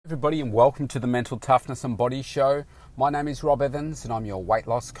Everybody, and welcome to the Mental Toughness and Body Show. My name is Rob Evans and I'm your weight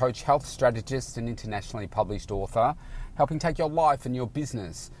loss coach, health strategist and internationally published author, helping take your life and your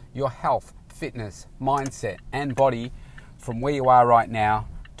business, your health, fitness, mindset and body from where you are right now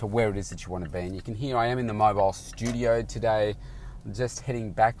to where it is that you want to be. And you can hear I am in the mobile studio today, just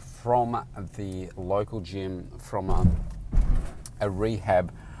heading back from the local gym from a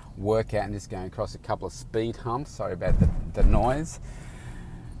rehab workout and just going across a couple of speed humps. Sorry about the noise.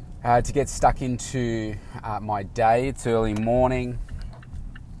 To get stuck into my day. It's early morning.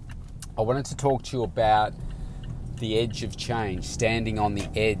 I wanted to talk to you about the edge of change, standing on the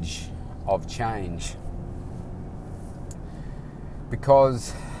edge of change.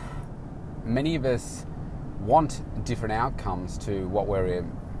 Because many of us want different outcomes to what we're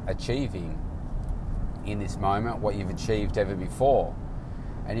achieving in this moment, what you've achieved ever before.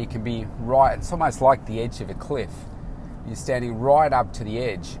 And you can be right, it's almost like the edge of a cliff. You're standing right up to the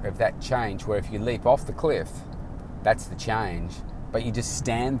edge of that change, where if you leap off the cliff, that's the change. But you just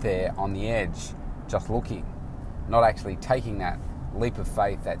stand there on the edge, just looking, not actually taking that leap of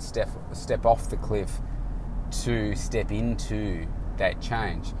faith, that step off the cliff to step into that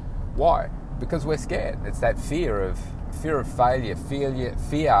change. Why? Because we're scared. It's that fear of failure,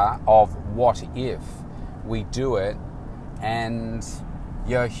 fear of what if we do it and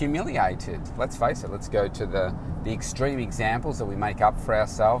you're humiliated. Let's face it, let's go to the extreme examples that we make up for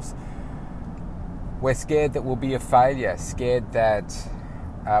ourselves. We're scared that we'll be a failure, scared that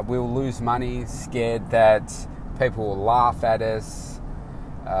we'll lose money, scared that people will laugh at us,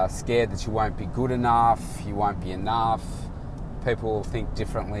 scared that you won't be good enough, you won't be enough, people will think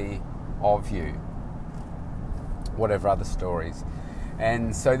differently of you, whatever other stories.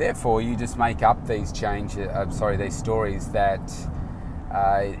 And so therefore you just make up these stories that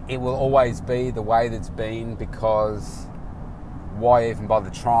it will always be the way that's been, because why even bother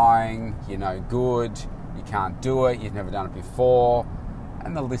trying? You're no good, you can't do it, you've never done it before,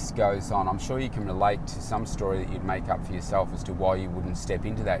 and the list goes on. I'm sure you can relate to some story that you'd make up for yourself as to why you wouldn't step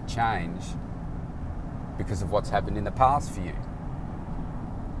into that change because of what's happened in the past for you.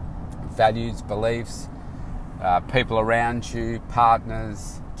 Values, beliefs, people around you,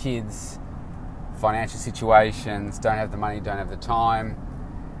 partners, kids, financial situations, don't have the money, don't have the time,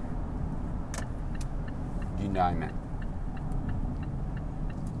 you name it.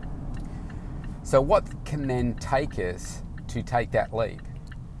 So what can then take us to take that leap?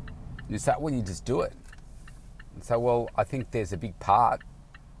 You say, well, you just do it. And so, well, I think there's a big part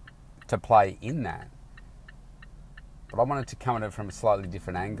to play in that. But I wanted to come at it from a slightly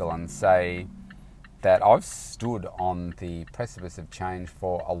different angle and say that I've stood on the precipice of change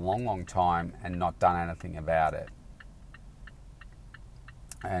for a long, long time and not done anything about it.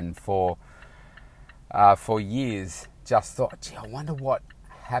 And for years, just thought, gee, I wonder what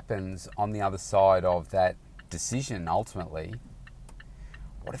happens on the other side of that decision ultimately.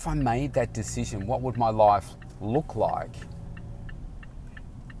 What if I made that decision? What would my life look like?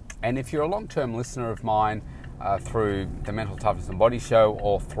 And if you're a long-term listener of mine, through the Mental Toughness and Body Show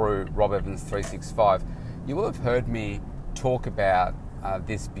or through Rob Evans 365, you will have heard me talk about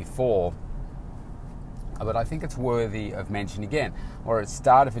this before, but I think it's worthy of mention again. Or at the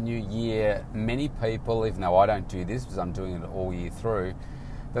start of a new year, many people, even though I don't do this because I'm doing it all year through,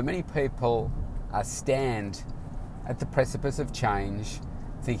 but many people stand at the precipice of change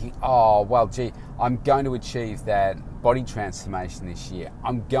thinking, oh, well, gee, I'm going to achieve that body transformation this year.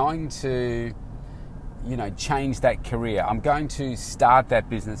 I'm going to change that career. I'm going to start that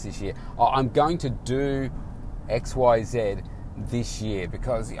business this year. I'm going to do X, Y, Z this year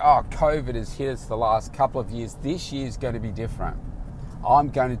because, COVID has hit us the last couple of years. This year's going to be different. I'm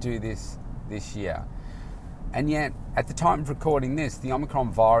going to do this year. And yet, at the time of recording this, the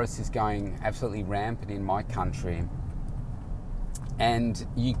Omicron virus is going absolutely rampant in my country. And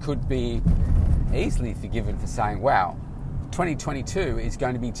you could be easily forgiven for saying, wow, 2022 is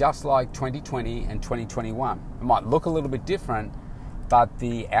going to be just like 2020 and 2021. It might look a little bit different, but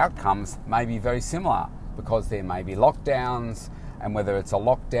the outcomes may be very similar because there may be lockdowns, and whether it's a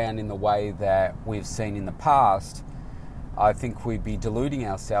lockdown in the way that we've seen in the past, I think we'd be deluding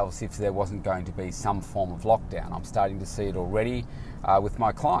ourselves if there wasn't going to be some form of lockdown. I'm starting to see it already with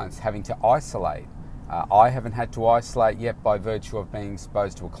my clients having to isolate. I haven't had to isolate yet by virtue of being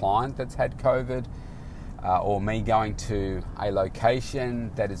exposed to a client that's had COVID, or me going to a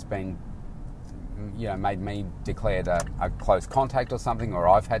location that has been, made me declared a close contact or something, or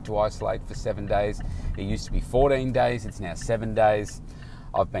I've had to isolate for 7 days. It used to be 14 days, it's now 7 days.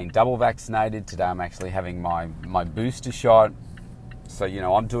 I've been double vaccinated. Today I'm actually having my booster shot. So,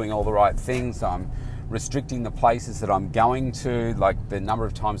 I'm doing all the right things. I'm restricting the places that I'm going to, like the number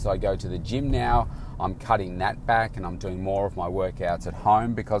of times that I go to the gym now. I'm cutting that back and I'm doing more of my workouts at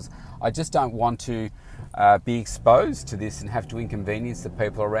home because I just don't want to be exposed to this and have to inconvenience the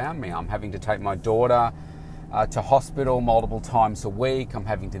people around me. I'm having to take my daughter to hospital multiple times a week. I'm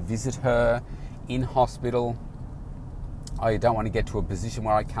having to visit her in hospital. I don't want to get to a position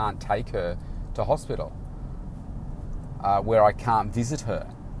where I can't take her to hospital, where I can't visit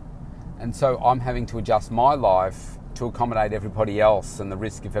her. And so I'm having to adjust my life to accommodate everybody else and the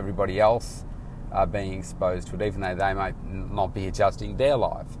risk of everybody else being exposed to it, even though they might not be adjusting their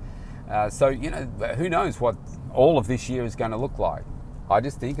life. So, who knows what all of this year is going to look like. I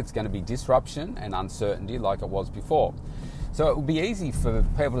just think it's going to be disruption and uncertainty like it was before. So it will be easy for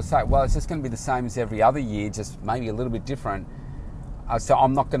people to say, well, it's just going to be the same as every other year, just maybe a little bit different. So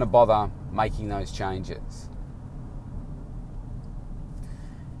I'm not going to bother making those changes.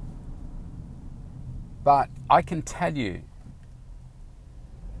 But I can tell you,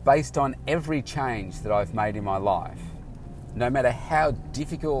 based on every change that I've made in my life, no matter how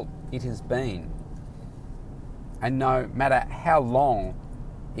difficult it has been, and no matter how long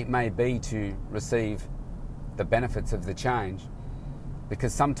it may be to receive the benefits of the change,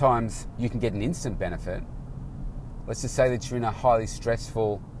 because sometimes you can get an instant benefit. Let's just say that you're in a highly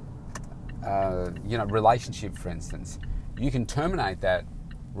stressful relationship, for instance. You can terminate that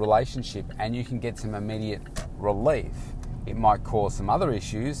relationship and you can get some immediate relief. It might cause some other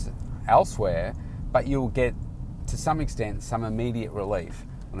issues elsewhere, but you'll get, to some extent, some immediate relief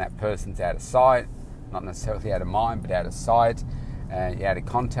when that person's out of sight, not necessarily out of mind, but out of sight, you're out of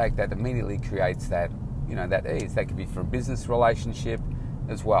contact. That immediately creates that, that ease. That could be for a business relationship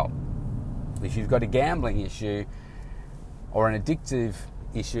as well. If you've got a gambling issue or an addictive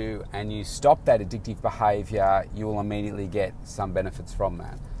issue and you stop that addictive behaviour, you will immediately get some benefits from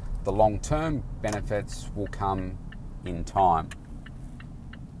that. The long-term benefits will come in time.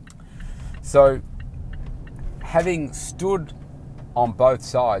 So, having stood on both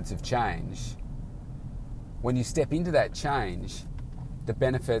sides of change, when you step into that change, the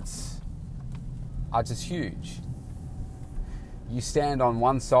benefits are just huge. You stand on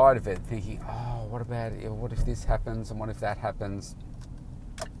one side of it thinking, oh, what if this happens and what if that happens?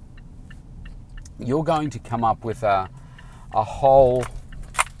 You're going to come up with a whole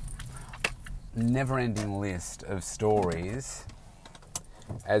never-ending list of stories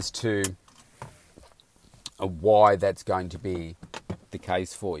as to why that's going to be the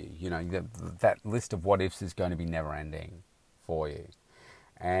case for you. That list of what-ifs is going to be never-ending for you.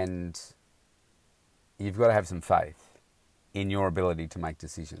 And you've got to have some faith in your ability to make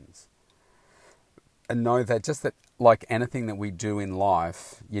decisions. And know that just that, like anything that we do in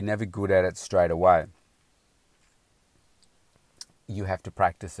life, you're never good at it straight away. You have to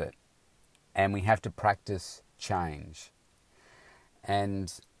practice it. And we have to practice change.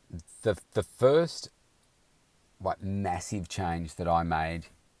 And the first massive change that I made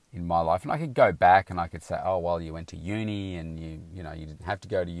in my life, and I could go back and I could say, oh, well, you went to uni and you didn't have to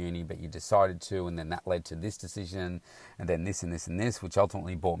go to uni, but you decided to, and then that led to this decision, and then this and this and this, which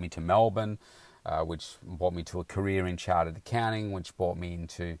ultimately brought me to Melbourne, which brought me to a career in chartered accounting, which brought me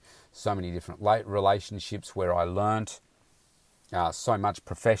into so many different relationships where I learnt so much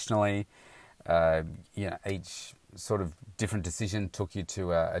professionally. Each sort of different decision took you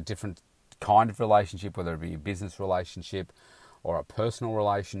to a different kind of relationship, whether it be a business relationship or a personal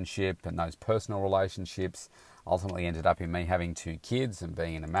relationship, and those personal relationships ultimately ended up in me having 2 kids and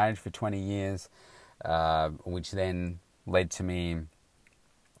being in a marriage for 20 years, which then led to me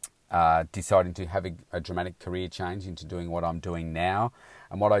deciding to have a dramatic career change into doing what I'm doing now.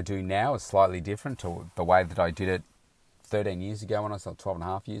 And what I do now is slightly different to the way that I did it 13 years ago, 12 and a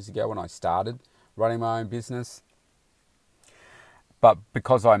half years ago when I started running my own business. But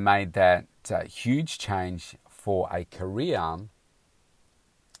because I made that huge change for a career,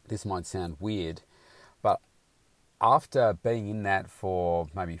 this might sound weird, but after being in that for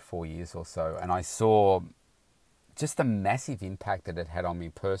maybe 4 years or so, and I saw just the massive impact that it had on me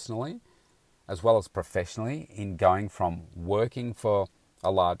personally, as well as professionally, in going from working for a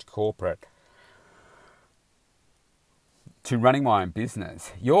large corporate to running my own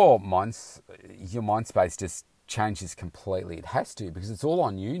business, your mind space just changes completely. It has to, because it's all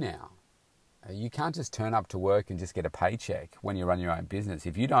on you now. You can't just turn up to work and just get a paycheck when you run your own business.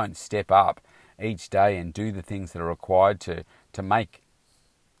 If you don't step up each day and do the things that are required to make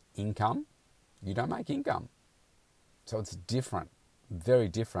income, you don't make income. So it's different, very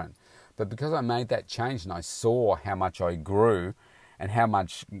different. But because I made that change and I saw how much I grew and how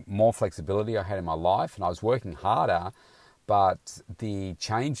much more flexibility I had in my life, and I was working harder, But the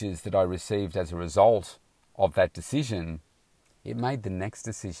changes that I received as a result of that decision, it made the next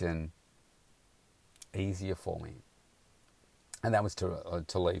decision easier for me. And that was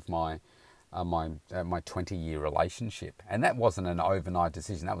to leave my 20-year relationship. And that wasn't an overnight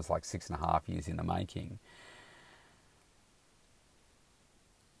decision. That was like 6.5 years in the making.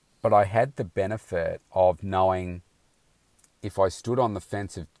 But I had the benefit of knowing if I stood on the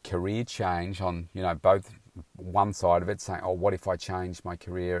fence of career change on, both one side of it, saying, oh, what if I changed my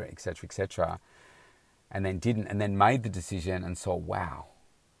career, etc., and then didn't, and then made the decision and saw, wow,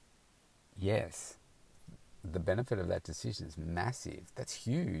 yes, the benefit of that decision is massive. That's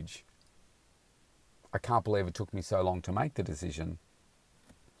huge. I can't believe it took me so long to make the decision.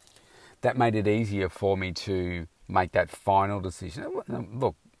 That made it easier for me to make that final decision.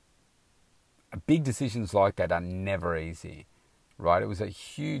 Look, big decisions like that are never easy, right? It was a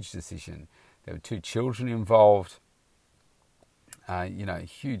huge decision. There were 2 children involved,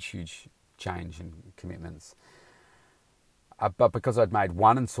 huge change and commitments. But because I'd made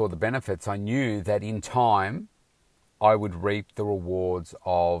one and saw the benefits, I knew that in time I would reap the rewards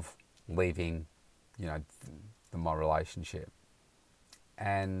of leaving, my relationship.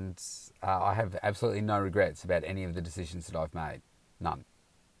 And I have absolutely no regrets about any of the decisions that I've made. None.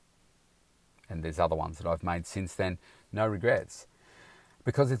 And there's other ones that I've made since then. No regrets.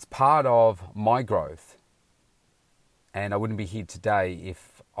 Because it's part of my growth. And I wouldn't be here today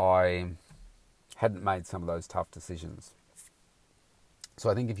if I hadn't made some of those tough decisions. So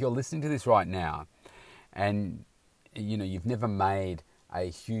I think if you're listening to this right now and you've never made a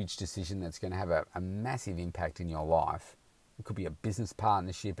huge decision that's going to have a massive impact in your life, it could be a business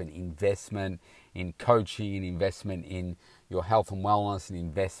partnership, an investment in coaching, an investment in your health and wellness, an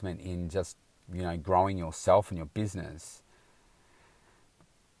investment in just, growing yourself and your business,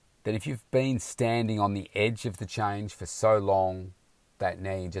 that if you've been standing on the edge of the change for so long that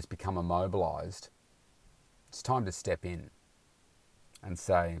now you just become immobilized, it's time to step in and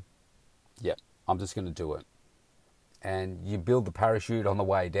say, yep, I'm just going to do it. And you build the parachute on the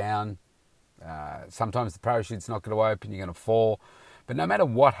way down. Sometimes the parachute's not going to open, you're going to fall. But no matter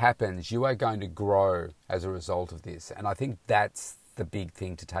what happens, you are going to grow as a result of this. And I think that's the big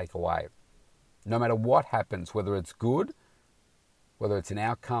thing to take away. No matter what happens, whether it's good, whether it's an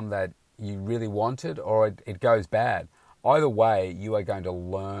outcome that you really wanted, or it goes bad, either way, you are going to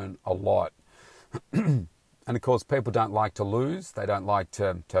learn a lot. And of course, people don't like to lose. They don't like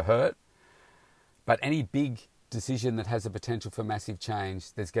to hurt. But any big decision that has a potential for massive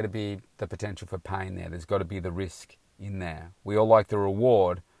change, there's got to be the potential for pain there. There's got to be the risk in there. We all like the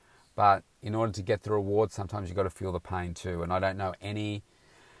reward, but in order to get the reward, sometimes you've got to feel the pain too. And I don't know any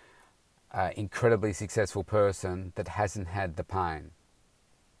incredibly successful person that hasn't had the pain.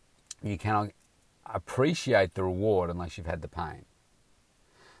 You cannot appreciate the reward unless you've had the pain.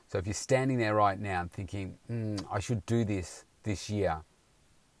 So if you're standing there right now and thinking, I should do this year,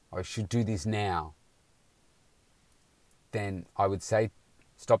 I should do this now, then I would say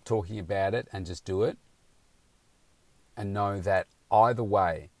stop talking about it and just do it. And know that either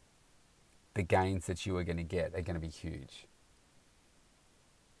way, the gains that you are going to get are going to be huge.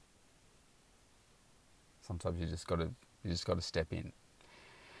 Sometimes you just got to step in.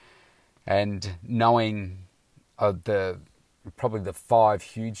 And knowing probably the 5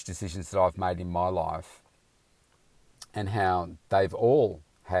 huge decisions that I've made in my life and how they've all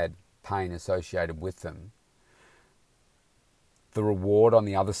had pain associated with them, the reward on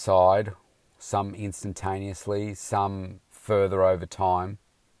the other side, some instantaneously, some further over time,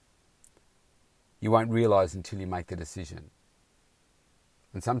 you won't realise until you make the decision.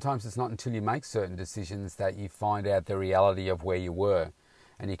 And sometimes it's not until you make certain decisions that you find out the reality of where you were,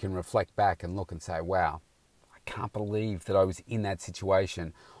 and you can reflect back and look and say, wow, I can't believe that I was in that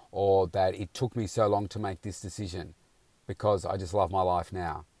situation, or that it took me so long to make this decision, because I just love my life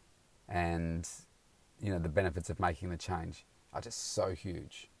now. And, the benefits of making the change are just so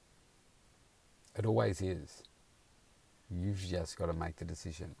huge. It always is. You've just got to make the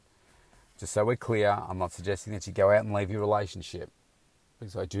decision. Just so we're clear, I'm not suggesting that you go out and leave your relationship,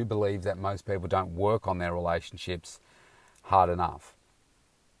 because I do believe that most people don't work on their relationships hard enough.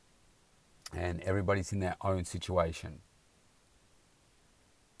 And everybody's in their own situation.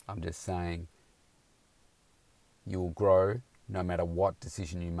 I'm just saying you will grow no matter what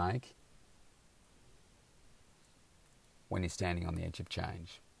decision you make when you're standing on the edge of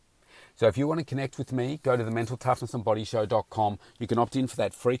change. So if you want to connect with me, go to thementaltoughnessandbodyshow.com. You can opt in for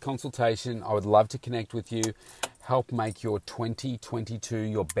that free consultation. I would love to connect with you, help make your 2022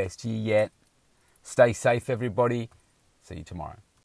 your best year yet. Stay safe, everybody. See you tomorrow.